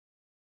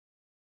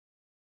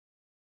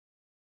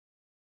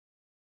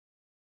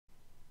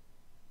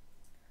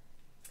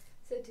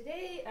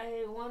today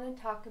I want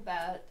to talk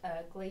about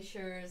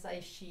glaciers,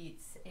 ice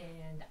sheets,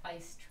 and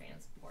ice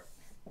transport.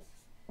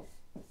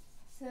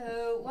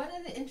 So one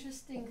of the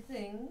interesting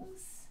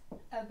things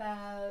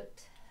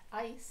about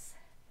ice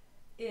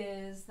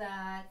is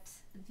that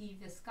the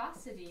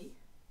viscosity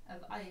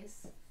of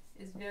ice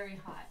is very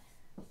high.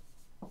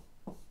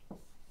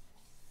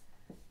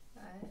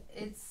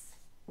 It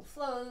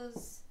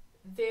flows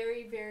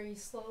very, very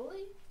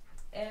slowly,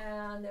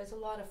 and there's a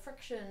lot of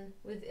friction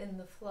within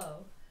the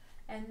flow.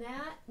 And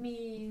that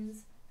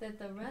means that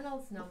the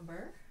Reynolds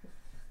number,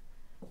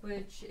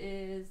 which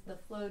is the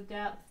flow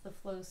depth, the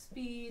flow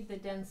speed, the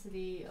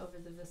density over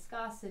the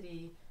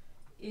viscosity,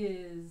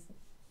 is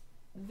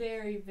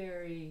very,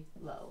 very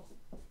low.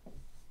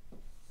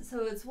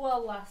 So it's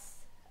well less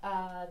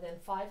than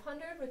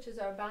 500, which is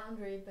our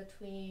boundary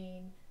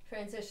between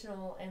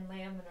transitional and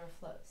laminar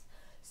flows.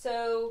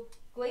 So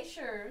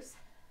glaciers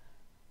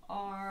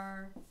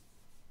are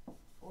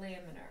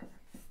laminar.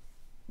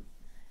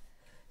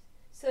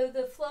 So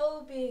the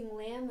flow being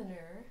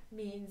laminar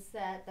means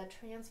that the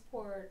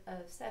transport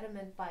of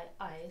sediment by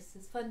ice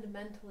is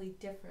fundamentally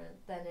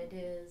different than it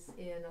is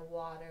in a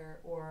water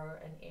or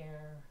an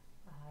air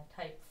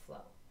type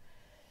flow.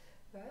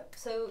 Right?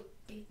 So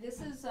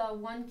this is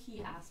one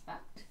key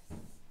aspect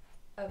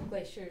of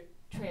glacier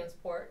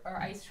transport or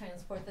ice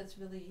transport that's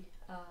really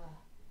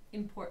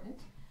important.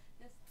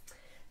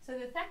 So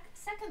the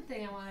second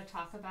thing I want to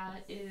talk about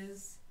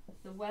is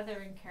the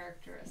weathering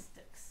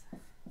characteristics.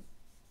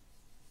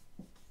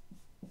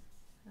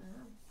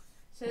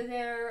 So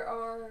there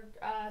are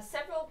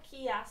several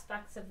key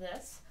aspects of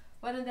this.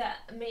 One of the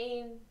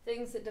main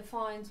things that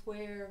defines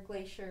where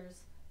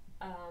glaciers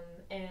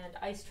and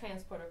ice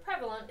transport are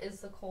prevalent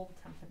is the cold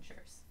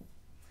temperatures.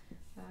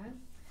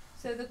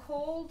 So the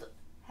cold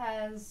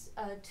has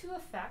two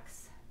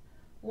effects,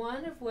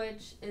 one of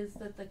which is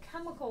that the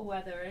chemical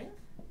weathering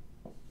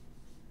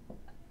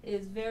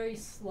is very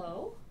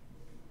slow.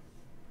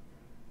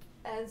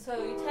 And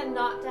so you tend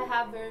not to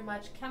have very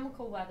much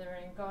chemical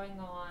weathering going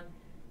on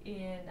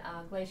in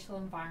glacial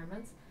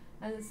environments.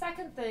 And the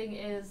second thing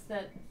is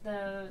that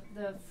the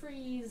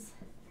freeze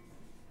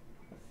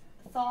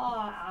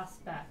thaw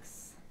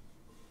aspects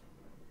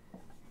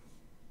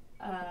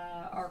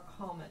are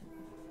common.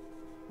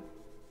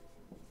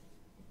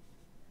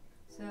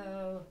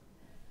 So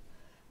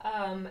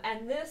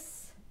and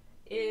this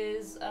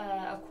is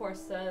of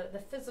course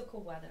the physical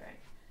weathering.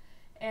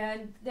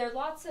 And there are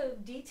lots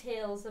of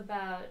details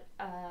about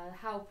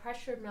how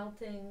pressure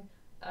melting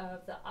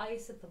of the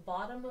ice at the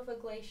bottom of a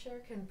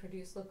glacier can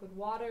produce liquid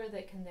water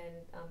that can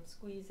then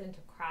squeeze into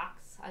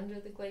cracks under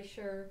the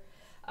glacier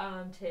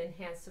to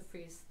enhance the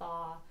freeze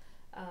thaw.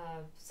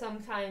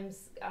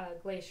 Sometimes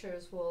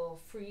glaciers will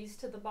freeze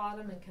to the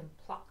bottom and can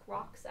pluck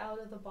rocks out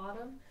of the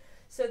bottom.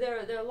 So there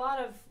are a lot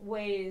of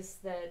ways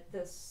that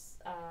this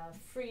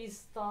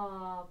freeze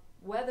thaw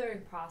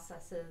weathering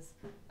processes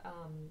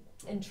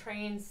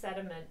entrain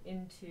sediment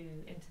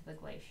into the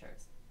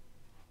glaciers.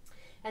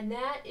 And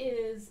that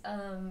is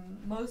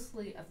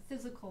mostly a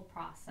physical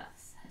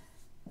process.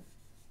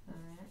 All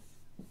right.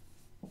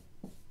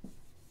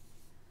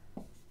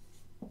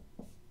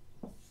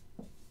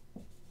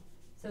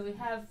 So we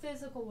have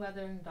physical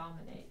weathering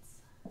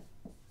dominates.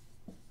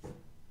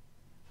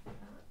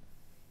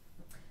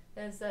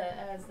 As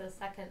the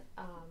second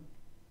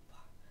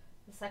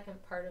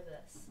part of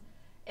this.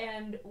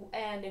 And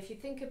if you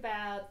think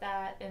about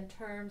that in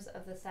terms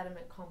of the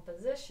sediment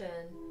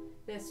composition,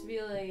 this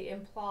really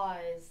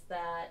implies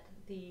that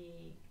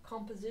the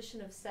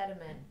composition of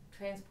sediment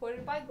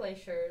transported by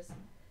glaciers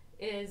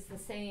is the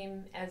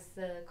same as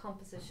the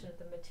composition of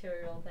the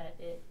material that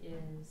it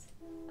is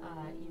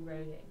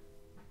eroding.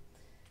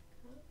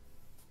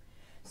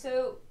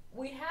 So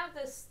we have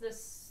this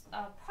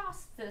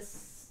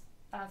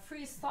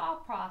freeze-thaw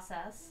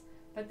process,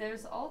 but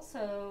there's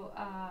also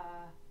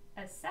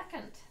a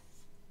second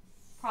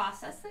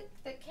process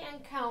that can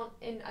count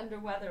in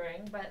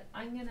underweathering, but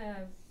I'm going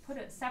to put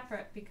it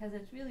separate because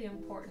it's really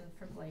important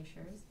for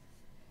glaciers,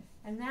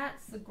 and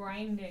that's the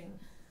grinding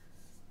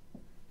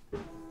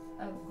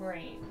of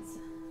grains.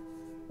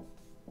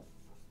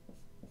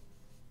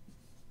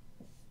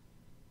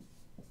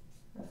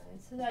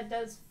 So that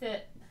does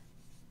fit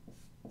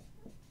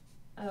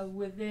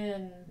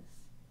within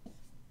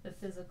the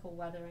physical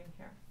weathering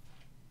here.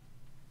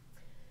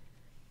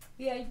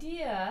 The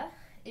idea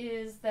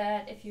is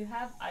that if you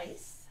have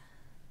ice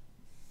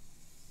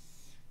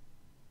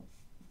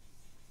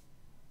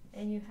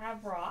and you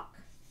have rock,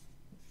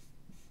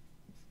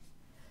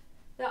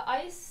 the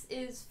ice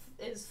is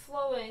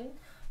flowing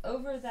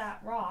over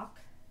that rock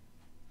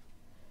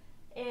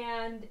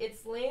and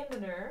it's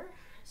laminar,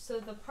 so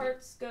the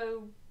parts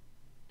go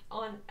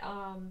on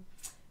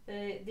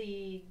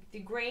the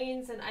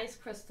grains and ice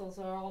crystals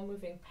are all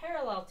moving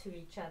parallel to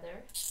each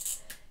other.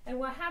 And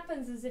what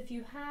happens is if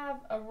you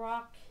have a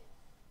rock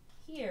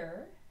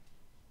here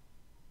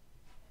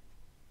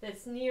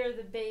that's near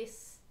the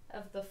base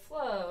of the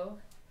flow,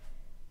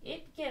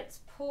 it gets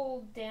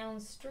pulled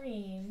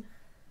downstream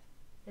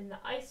in the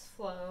ice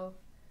flow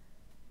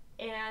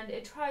and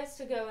it tries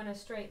to go in a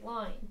straight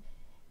line.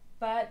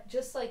 But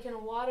just like in a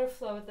water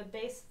flow, at the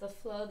base of the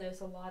flow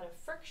there's a lot of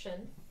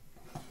friction.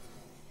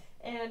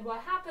 And what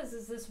happens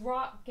is this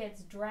rock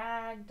gets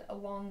dragged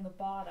along the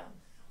bottom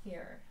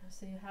here.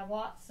 So you have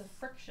lots of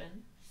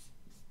friction.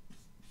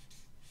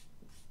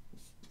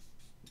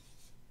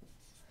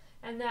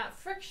 And that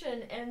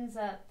friction ends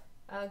up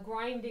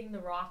grinding the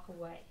rock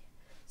away.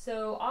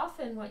 So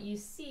often what you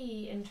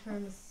see in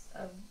terms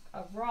of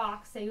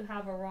rock, say you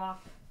have a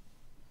rock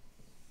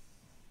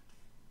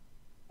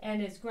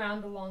and it's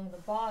ground along the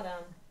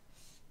bottom,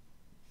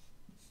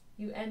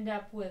 you end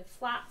up with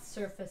flat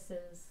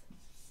surfaces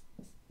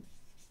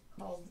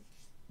called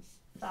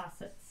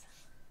facets.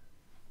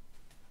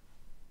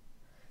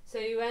 So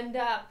you end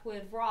up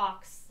with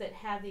rocks that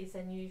have these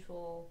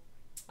unusual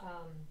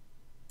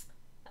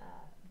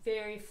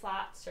very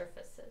flat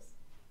surfaces.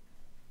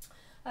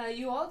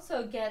 You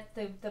also get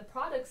the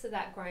products of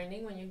that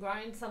grinding. When you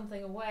grind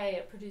something away,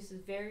 it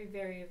produces very,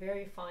 very,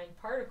 very fine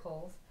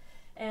particles,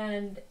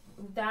 and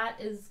that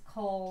is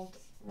called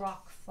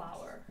rock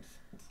flour.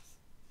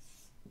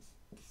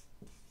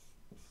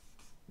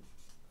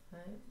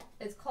 Right?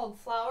 It's called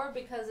flour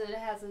because it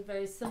has a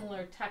very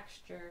similar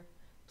texture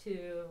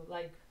to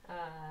like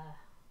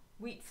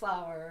wheat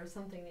flour or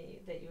something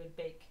that you would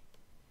bake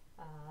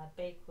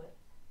with.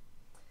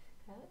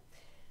 Okay.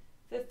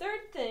 The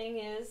third thing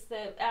is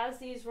that as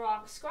these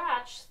rocks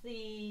scratch,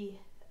 the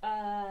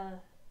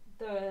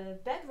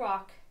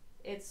bedrock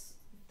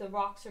the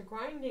rocks are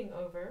grinding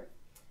over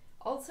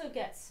also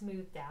gets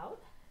smoothed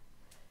out.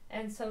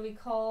 And so we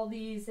call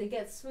these, they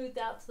get smoothed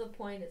out to the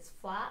point it's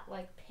flat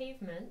like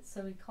pavement,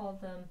 so we call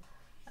them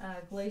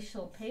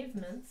glacial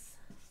pavements.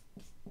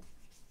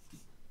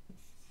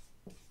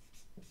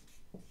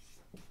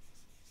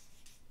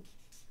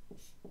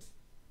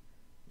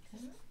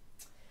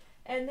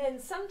 And then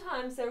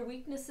sometimes there are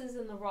weaknesses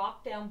in the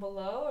rock down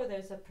below, or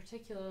there's a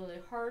particularly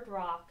hard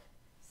rock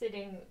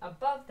sitting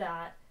above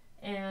that,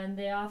 and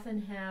they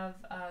often have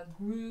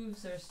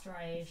grooves or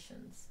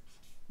striations.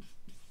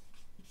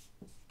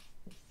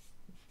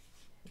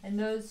 And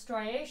those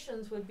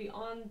striations would be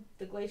on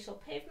the glacial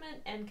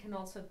pavement and can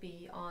also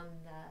be on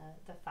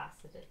the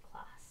faceted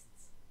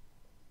clasts.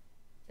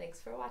 Thanks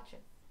for watching.